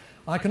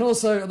 I can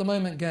also, at the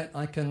moment,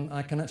 I can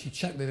actually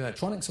check the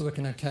electronics are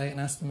working okay, and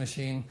ask the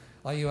machine,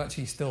 "Are you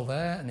actually still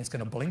there?" And it's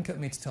going to blink at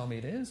me to tell me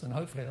it is, and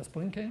hopefully that's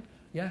blinking.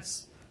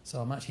 Yes. So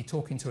I'm actually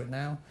talking to it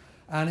now.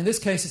 And in this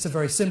case, it's a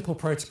very simple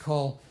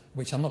protocol,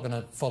 which I'm not going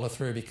to follow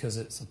through because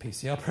it's a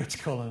PCR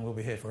protocol and we'll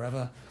be here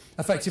forever.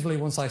 Effectively,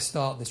 once I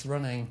start this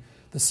running,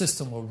 the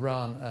system will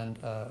run, and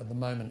at the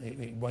moment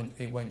it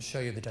won't show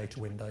you the data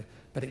window,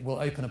 but it will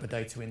open up a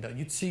data window.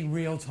 You'd see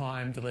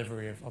real-time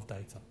delivery of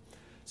data.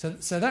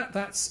 So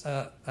that's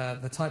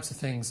the types of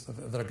things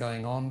that are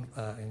going on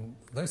in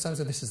those times.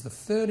 So this is the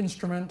third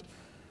instrument.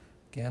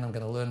 Again, I'm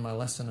going to learn my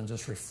lesson and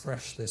just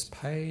refresh this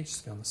page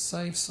to be on the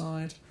safe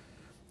side.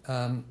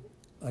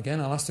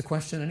 Again, I'll ask the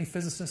question, any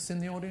physicists in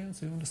the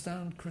audience who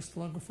understand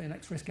crystallography and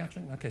X-ray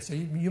scattering? Okay, so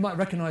you might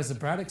recognize the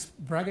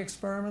Bragg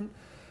experiment.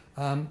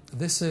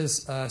 This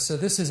is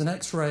an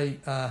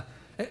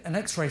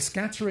X-ray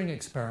scattering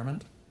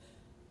experiment.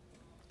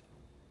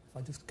 If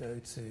I just go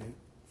to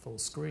full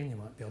screen, you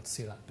might be able to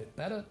see that a bit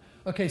better.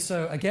 Okay,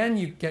 so again,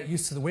 you get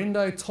used to the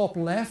window. Top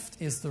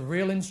left is the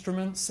real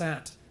instrument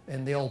sat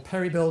in the old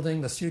Perry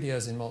building, the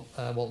studios in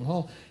Walton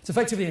Hall. It's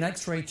effectively an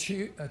X-ray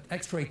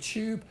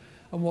tube,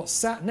 and what's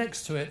sat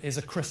next to it is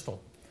a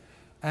crystal.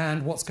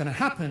 And what's going to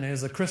happen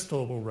is the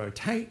crystal will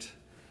rotate,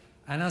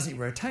 and as it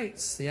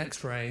rotates, the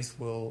X-rays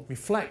will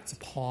reflect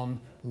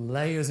upon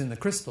layers in the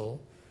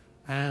crystal,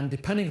 and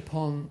depending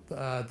upon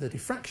the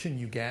diffraction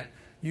you get,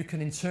 you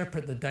can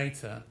interpret the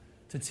data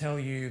to tell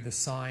you the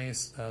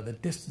size, the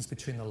distance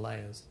between the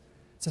layers.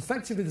 It's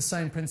effectively the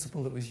same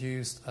principle that was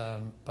used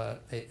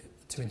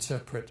to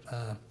interpret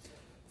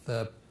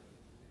the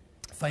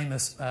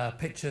famous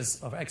pictures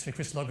of X-ray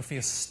crystallography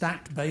as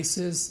stacked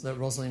bases that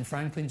Rosalind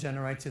Franklin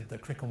generated,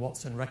 that Crick and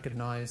Watson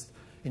recognized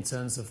in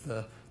terms of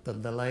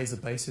the layers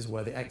of bases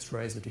where the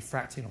X-rays are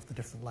diffracting off the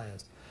different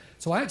layers.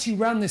 So I actually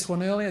ran this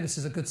one earlier. This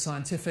is a good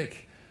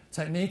scientific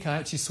technique. I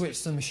actually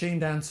switched the machine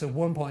down to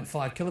 1.5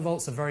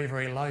 kilovolts, so very,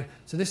 very low.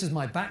 So this is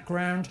my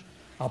background.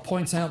 I'll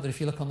point out that if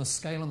you look on the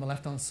scale on the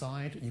left-hand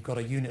side, you've got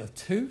a unit of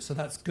 2, so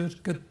that's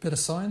good bit of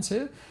science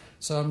here.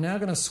 So I'm now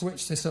going to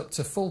switch this up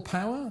to full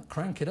power,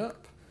 crank it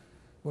up.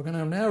 We're going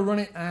to now run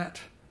it at,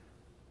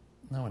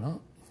 no we're not,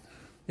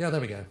 yeah,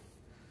 there we go,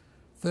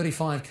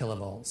 35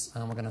 kilovolts.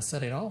 And we're going to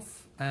set it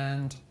off,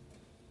 and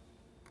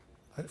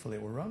hopefully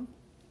it will run.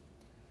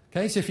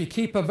 Okay, so if you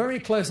keep a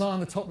very close eye on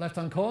the top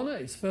left-hand corner,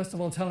 it's first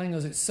of all telling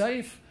us it's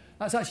safe.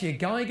 That's actually a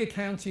Geiger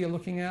counter you're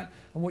looking at,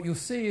 and what you'll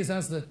see is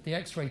as the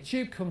X-ray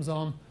tube comes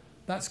on,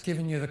 that's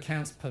giving you the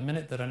counts per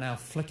minute that are now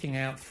flicking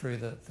out through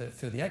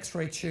the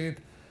X-ray tube.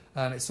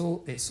 It's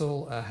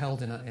all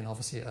held in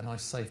obviously a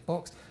nice safe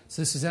box.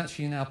 So this is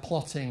actually now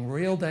plotting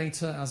real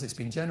data as it's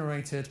been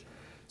generated.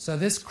 So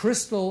this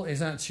crystal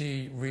is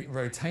actually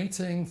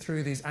rotating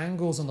through these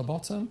angles on the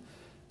bottom.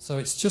 So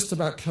it's just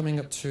about coming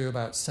up to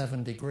about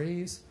 7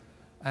 degrees.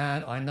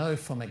 And I know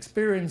from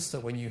experience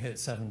that when you hit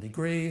 7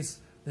 degrees,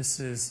 this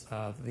is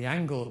the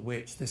angle at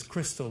which this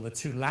crystal, the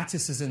two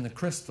lattices in the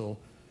crystal,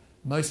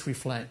 most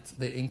reflect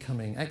the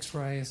incoming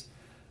X-rays.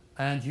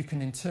 And you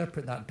can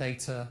interpret that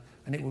data,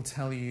 and it will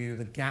tell you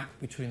the gap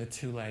between the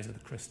two layers of the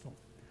crystal.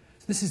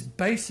 So this is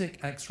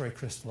basic X-ray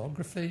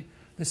crystallography.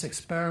 This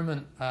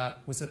experiment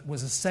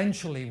was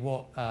essentially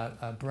what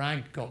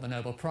Bragg got the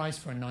Nobel Prize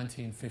for in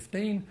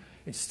 1915.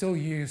 It's still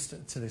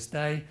used to this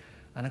day.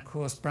 And of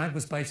course, Bragg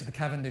was based at the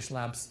Cavendish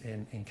Labs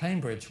in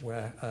Cambridge,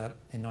 where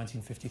in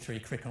 1953,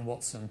 Crick and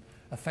Watson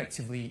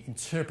effectively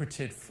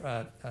interpreted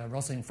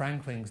Rosalind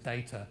Franklin's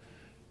data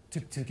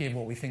to give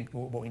what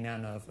we now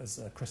know of as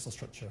a crystal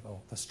structure, or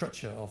the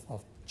structure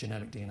of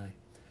genetic DNA.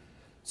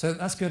 So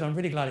that's good. I'm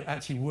really glad it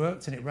actually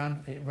worked, and it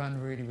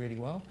ran really, really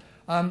well.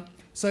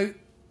 So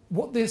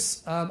what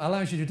this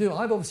allows you to do,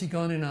 I've obviously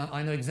gone in,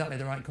 I know exactly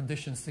the right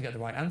conditions to get the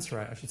right answer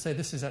out. I should say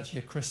this is actually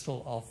a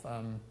crystal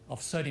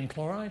of sodium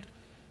chloride.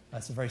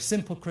 It's a very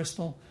simple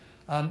crystal.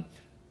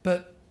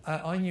 But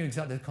I knew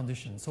exactly the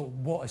conditions. So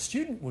what a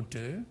student would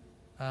do,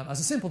 as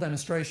a simple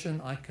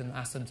demonstration, I can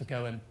ask them to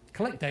go and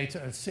collect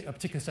data at a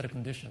particular set of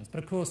conditions.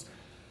 But of course,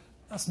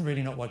 that's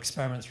really not what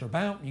experiments are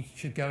about. You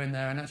should go in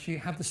there and actually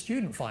have the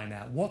student find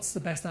out what's the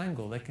best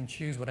angle. They can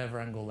choose whatever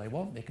angle they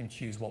want. They can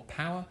choose what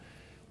power.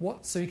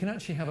 So you can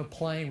actually have a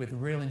play with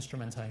real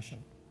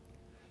instrumentation.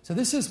 So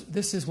this is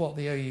what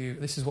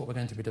this is what we're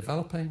going to be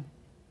developing.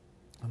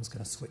 I'm just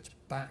going to switch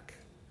back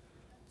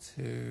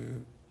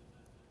to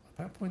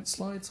PowerPoint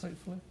slides,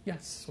 hopefully.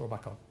 Yes, we're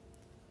back on.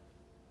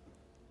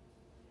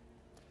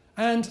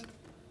 And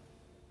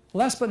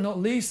last but not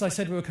least, I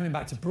said we were coming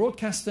back to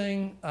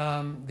broadcasting.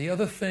 The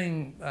other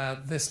thing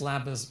this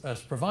lab has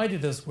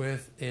provided us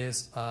with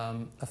is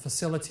a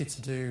facility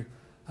to do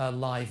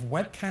live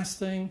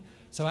webcasting.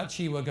 So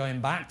actually, we're going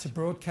back to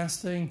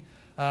broadcasting.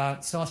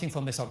 Starting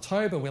from this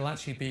October, we'll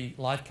actually be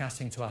live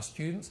casting to our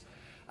students.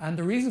 And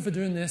the reason for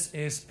doing this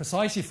is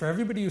precisely for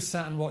everybody who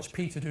sat and watched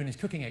Peter doing his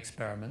cooking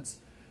experiments,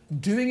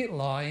 doing it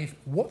live,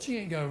 watching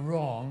it go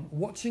wrong,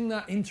 watching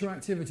that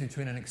interactivity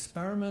between an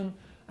experiment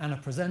and a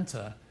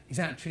presenter is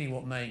actually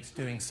what makes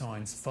doing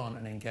science fun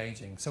and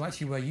engaging. So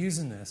actually we're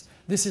using this.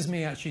 This is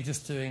me actually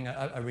just doing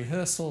a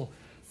rehearsal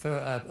for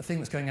a thing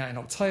that's going out in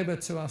October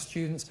to our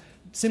students,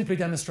 simply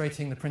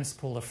demonstrating the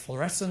principle of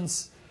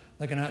fluorescence.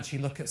 They're going to actually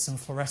look at some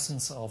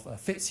fluorescence of a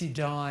FTSE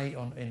dye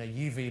in a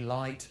UV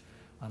light,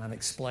 and I'm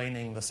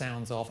explaining the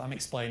sounds of, and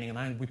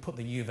we put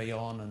the UV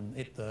on, and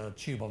the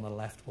tube on the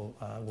left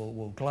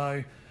will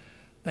glow.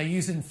 They're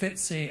using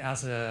FTSE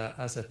as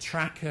a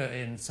tracker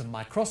in some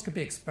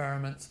microscopy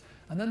experiments,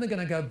 and then they're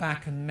going to go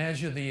back and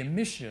measure the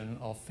emission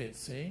of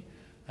FTSE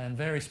and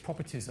various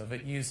properties of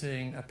it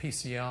using a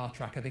PCR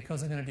tracker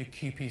because they're going to do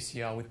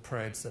qPCR with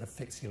probes that are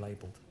fixed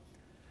labeled.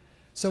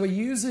 So we're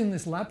using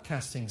this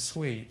Labcasting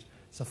suite.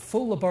 It's a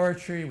full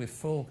laboratory with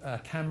full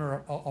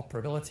camera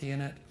operability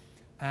in it,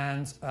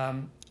 and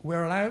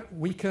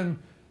we can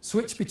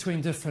switch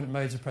between different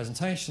modes of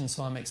presentation.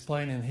 So I'm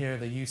explaining here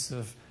the use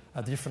of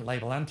the different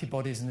label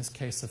antibodies, in this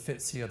case the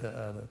FITC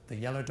or the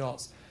yellow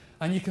dots.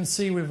 And you can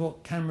see we've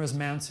got cameras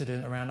mounted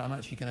around. I'm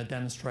actually going to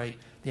demonstrate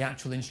the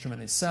actual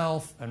instrument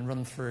itself and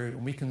run through,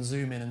 and we can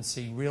zoom in and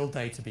see real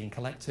data being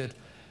collected.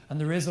 And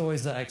there is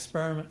always that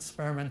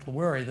experimental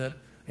worry that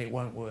it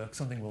won't work,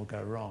 something will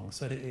go wrong.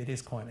 So it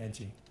is quite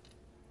edgy.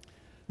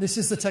 This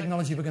is the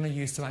technology we're going to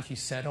use to actually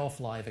set off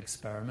live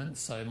experiments.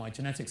 So my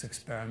genetics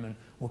experiment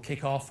will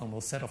kick off and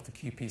we'll set off the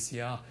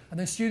qPCR, and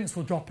then students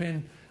will drop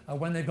in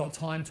when they've got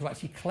time to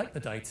actually collect the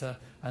data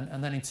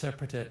and then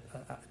interpret it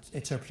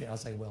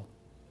as they will.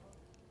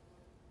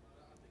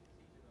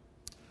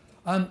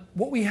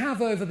 What we have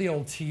over the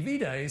old TV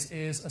days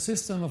is a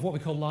system of what we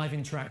call live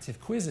interactive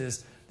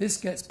quizzes. This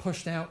gets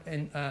pushed out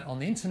on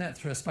the internet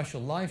through a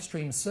special live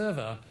stream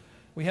server.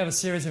 We have a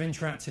series of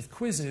interactive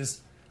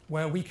quizzes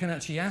where we can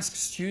actually ask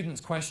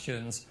students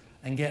questions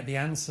and get the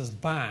answers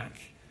back.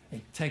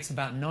 It takes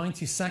about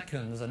 90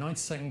 seconds, a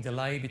 90-second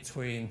delay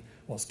between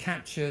what's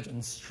captured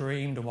and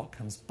streamed and what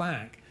comes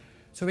back.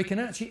 So we can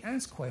actually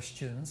ask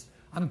questions.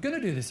 I'm going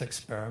to do this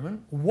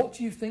experiment. What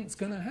do you think is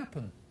going to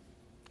happen?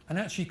 And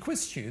actually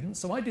quiz students.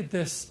 So I did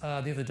this the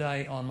other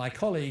day on my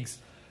colleagues,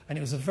 and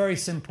it was a very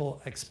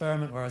simple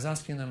experiment where I was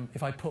asking them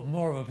if I put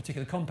more of a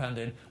particular compound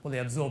in, will the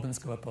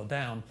absorbance go up or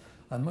down?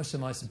 And much to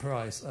my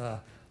surprise,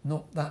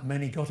 not that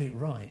many got it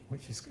right,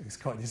 which is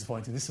quite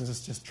disappointing. This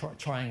was just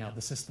trying out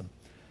the system.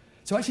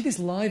 So actually this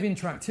live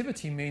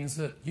interactivity means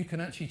that you can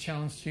actually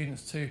challenge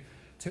students to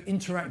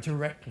interact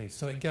directly.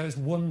 So it goes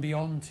one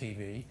beyond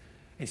TV.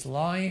 It's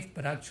live,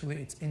 but actually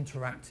it's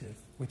interactive,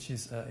 which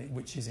is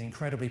an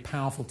incredibly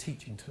powerful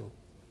teaching tool.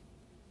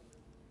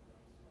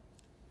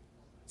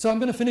 So I'm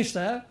going to finish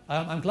there.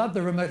 I'm glad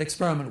the remote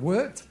experiment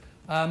worked.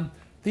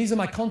 These are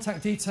my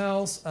contact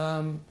details.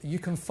 You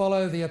can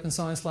follow the Open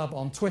Science Lab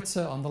on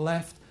Twitter on the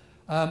left.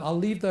 I'll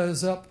leave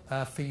those up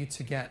for you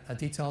to get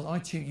details.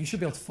 iTunes, you should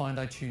be able to find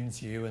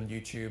iTunes U and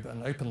YouTube,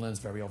 and OpenLearn's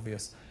very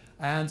obvious.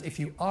 And if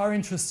you are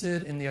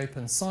interested in the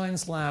Open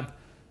Science Lab,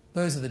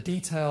 those are the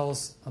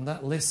details, and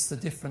that lists the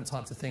different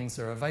types of things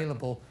that are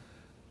available.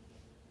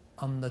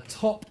 On the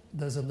top,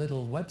 there's a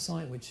little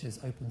website, which is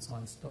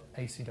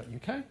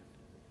openscience.ac.uk.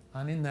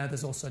 And in there,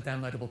 there's also a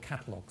downloadable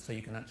catalogue, so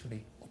you can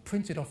actually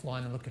print it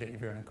offline and look at it if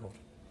you're in a court.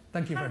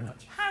 Thank you very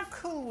much. How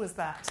cool was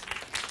that?